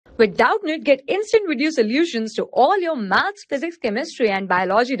With Doubtnut, get instant video solutions to all your maths, physics, chemistry, and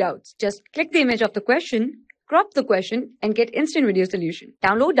biology doubts. Just click the image of the question, crop the question, and get instant video solution.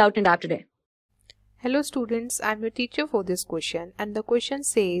 Download Doubtnut app today. Hello students, I am your teacher for this question, and the question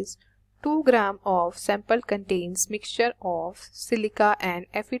says 2 gram of sample contains mixture of silica and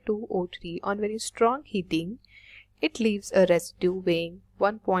Fe2O3 on very strong heating. It leaves a residue weighing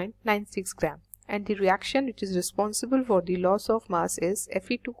 1.96 gram. And the reaction which is responsible for the loss of mass is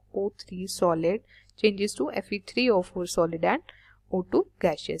Fe2O3 solid changes to Fe3O4 solid and O2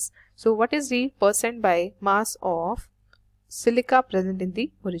 gaseous. So what is the percent by mass of silica present in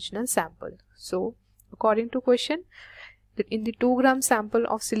the original sample? So according to question, that in the 2 gram sample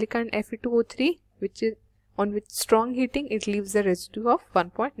of silica and Fe2O3 which is on with strong heating, it leaves a residue of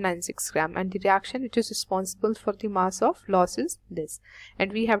 1.96 gram, and the reaction which is responsible for the mass of loss is this,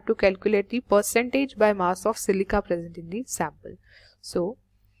 and we have to calculate the percentage by mass of silica present in the sample. So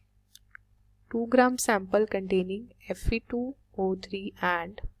 2 gram sample containing Fe2O3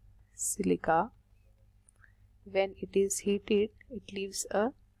 and silica, when it is heated, it leaves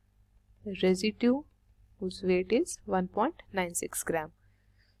a residue whose weight is 1.96 gram.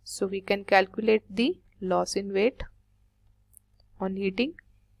 So we can calculate the loss in weight on heating.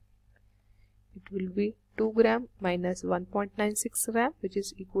 It will be 2 gram minus 1.96 gram, which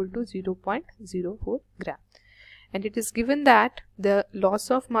is equal to 0.04 gram. And it is given that the loss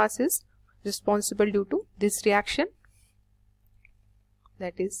of mass is responsible due to this reaction,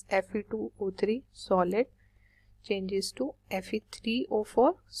 that is Fe2O3 solid changes to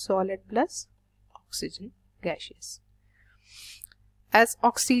Fe3O4 solid plus oxygen gaseous. As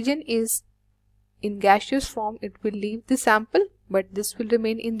oxygen is in gaseous form, it will leave the sample, but this will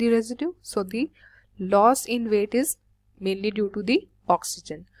remain in the residue. So the loss in weight is mainly due to the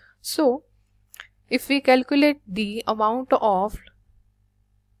oxygen. So if we calculate the amount of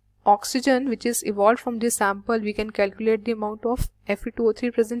oxygen which is evolved from this sample, we can calculate the amount of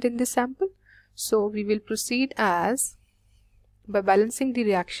Fe2O3 present in this sample. So we will proceed as by balancing the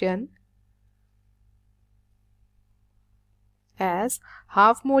reaction, as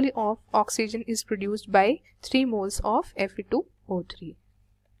half mole of oxygen is produced by 3 moles of Fe2O3.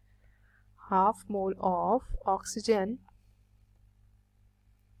 Half mole of oxygen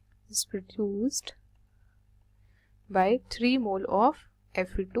is produced by 3 mole of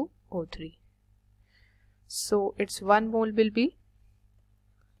Fe2O3. So its 1 mole will be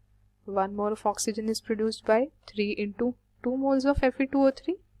 1 mole of oxygen is produced by 3 into 2 moles of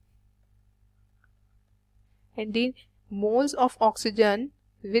Fe2O3, and the moles of oxygen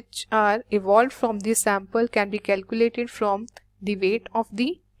which are evolved from this sample can be calculated from the weight of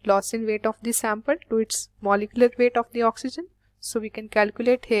the loss in weight of the sample to its molecular weight of the oxygen. So we can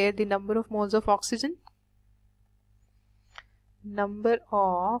calculate here the number of moles of oxygen. Number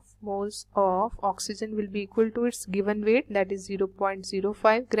of moles of oxygen will be equal to its given weight, that is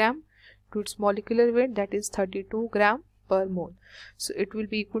 0.05 gram, to its molecular weight, that is 32 gram per mole. So it will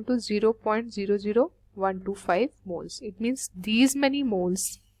be equal to 0.00125 moles. It means these many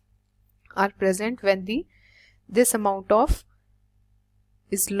moles are present when this amount of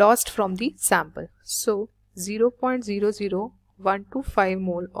is lost from the sample. So 0.00125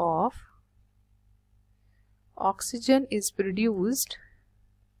 mole of oxygen is produced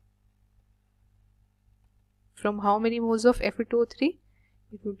from how many moles of Fe2O3?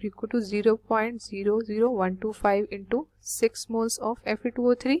 It would be equal to 0.00125 into 6 moles of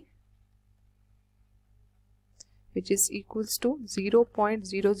Fe2O3, which is equals to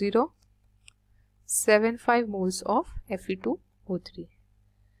 0.0075 moles of Fe2O3.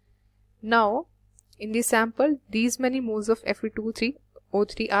 Now in the sample, these many moles of Fe2O3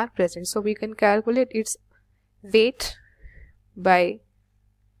 are present, so we can calculate its weight by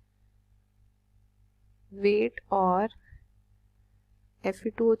weight or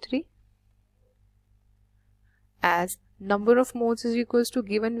Fe2O3, as number of moles is equals to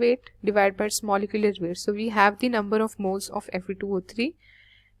given weight divided by its molecular weight. So we have the number of moles of Fe2O3.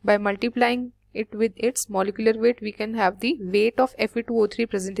 By multiplying it with its molecular weight, we can have the weight of Fe2O3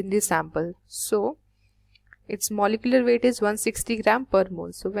 present in the sample. So its molecular weight is 160 gram per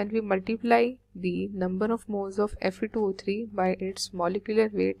mole. So when we multiply the number of moles of Fe2O3 by its molecular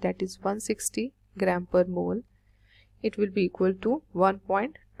weight, that is 160 gram per mole, it will be equal to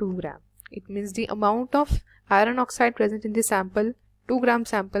 1.2 gram. It means the amount of iron oxide present in the sample, 2 gram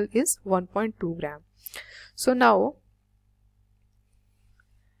sample, is 1.2 gram. So now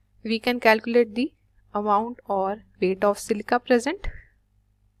we can calculate the amount or weight of silica present.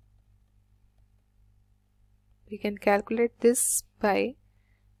 We can calculate this by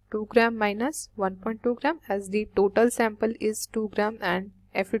 2 gram minus 1.2 gram, as the total sample is 2 gram and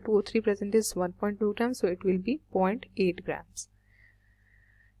Fe2O3 present is 1.2 grams, so it will be 0.8 grams.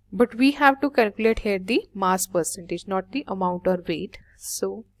 But we have to calculate here the mass percentage, not the amount or weight.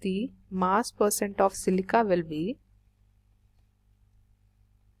 So the mass percent of silica will be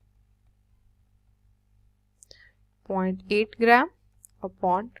 0.8 gram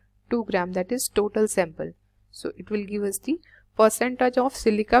upon 2 gram, that is total sample. So it will give us the percentage of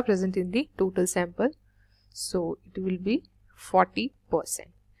silica present in the total sample. So it will be 40%.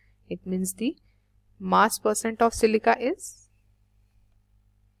 It means the mass percent of silica is,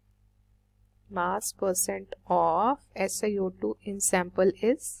 mass percent of SiO2 in sample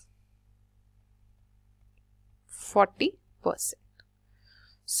is 40%.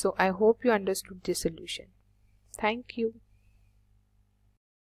 So I hope you understood the solution. Thank you.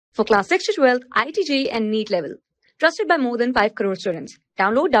 For class 6 to 12, IIT JEE and NEET level. Trusted by more than 5 crore students.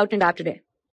 Download Doubtnut app today.